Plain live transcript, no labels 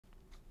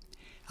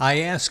I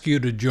ask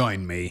you to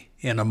join me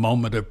in a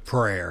moment of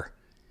prayer.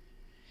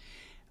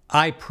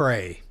 I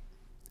pray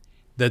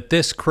that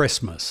this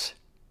Christmas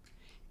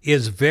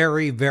is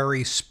very,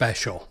 very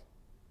special.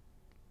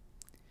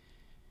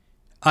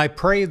 I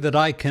pray that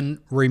I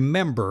can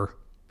remember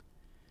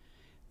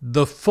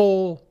the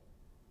full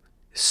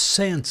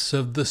sense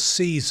of the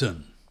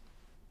season,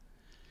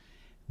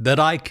 that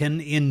I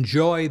can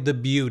enjoy the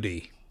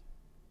beauty,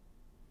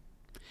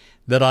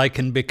 that I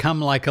can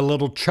become like a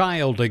little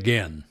child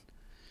again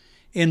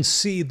and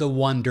see the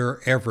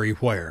wonder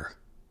everywhere.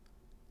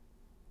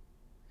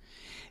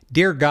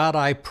 Dear God,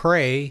 I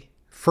pray,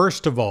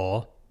 first of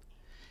all,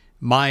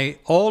 my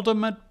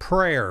ultimate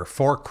prayer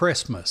for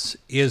Christmas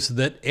is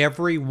that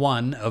every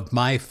one of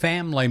my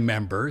family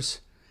members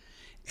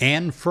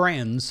and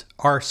friends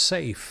are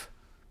safe.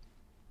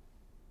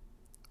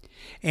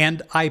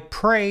 And I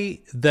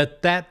pray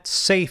that that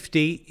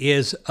safety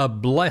is a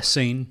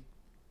blessing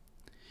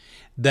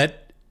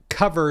that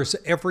covers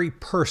every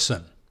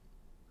person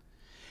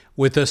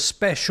with a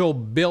special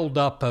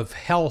buildup of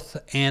health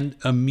and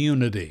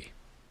immunity.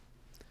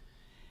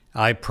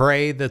 I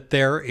pray that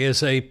there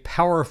is a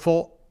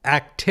powerful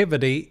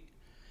activity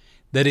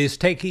that is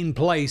taking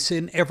place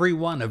in every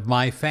one of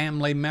my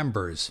family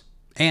members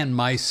and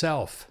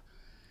myself,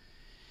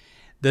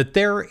 that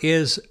there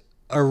is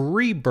a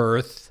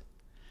rebirth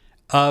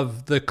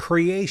of the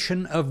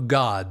creation of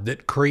God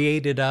that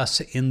created us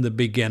in the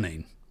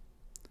beginning.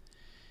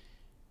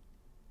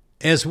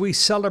 As we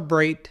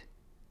celebrate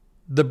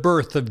the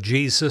birth of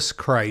Jesus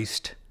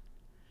Christ,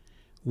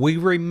 we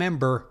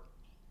remember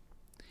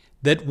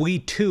that we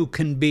too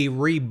can be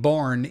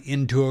reborn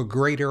into a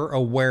greater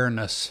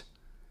awareness,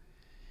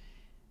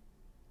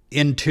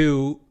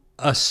 into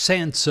a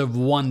sense of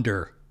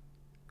wonder.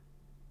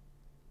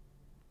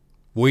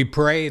 We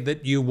pray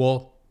that you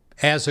will,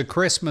 as a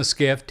Christmas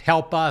gift,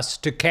 help us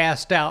to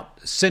cast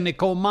out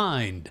cynical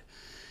mind,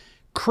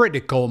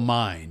 critical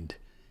mind,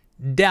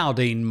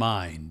 doubting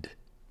mind,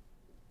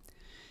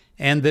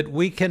 and that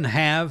we can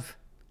have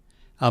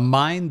a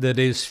mind that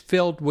is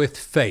filled with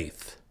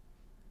faith,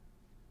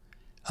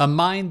 a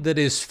mind that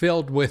is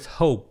filled with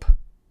hope,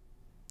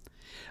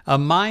 a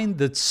mind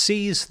that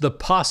sees the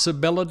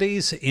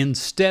possibilities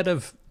instead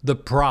of the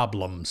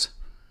problems,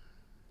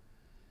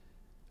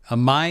 a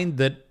mind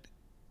that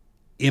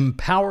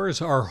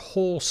empowers our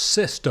whole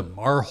system,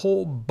 our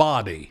whole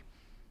body,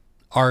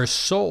 our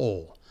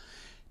soul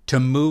to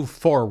move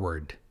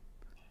forward,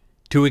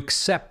 to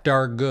accept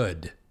our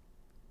good.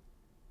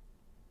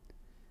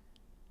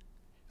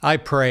 I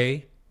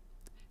pray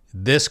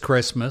this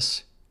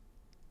Christmas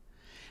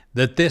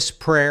that this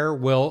prayer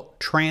will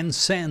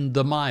transcend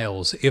the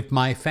miles if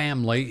my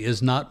family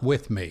is not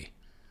with me.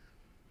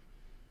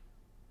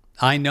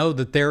 I know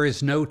that there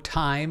is no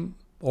time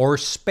or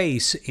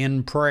space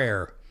in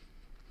prayer.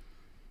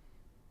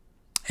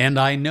 And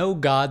I know,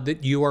 God,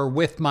 that you are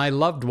with my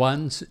loved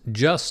ones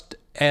just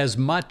as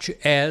much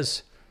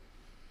as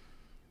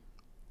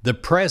the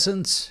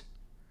presence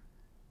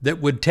that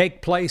would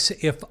take place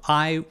if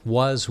I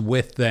was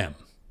with them.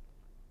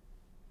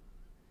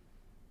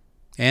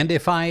 And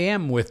if I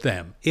am with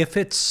them, if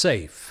it's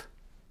safe,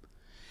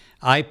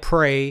 I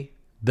pray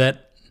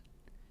that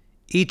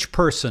each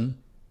person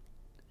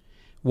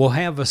will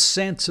have a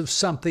sense of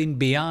something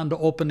beyond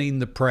opening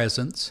the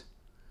presents,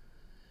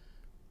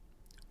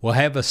 will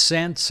have a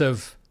sense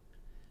of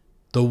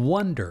the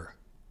wonder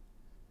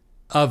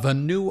of a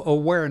new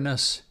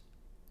awareness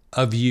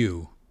of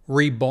you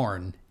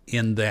reborn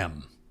in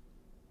them.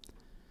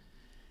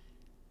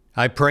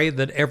 I pray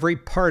that every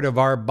part of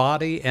our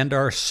body and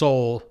our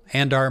soul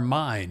and our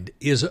mind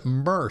is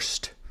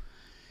immersed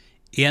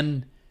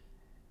in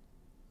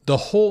the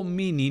whole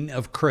meaning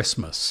of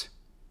Christmas,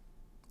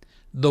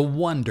 the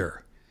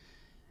wonder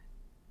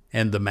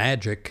and the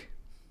magic.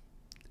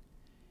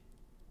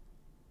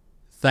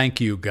 Thank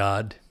you,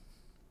 God.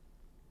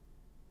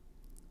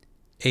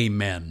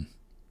 Amen.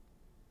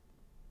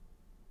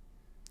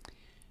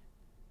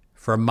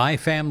 From my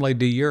family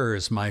to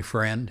yours, my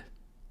friend,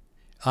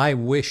 I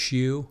wish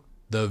you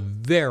the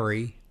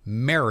very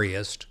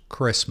merriest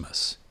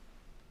Christmas.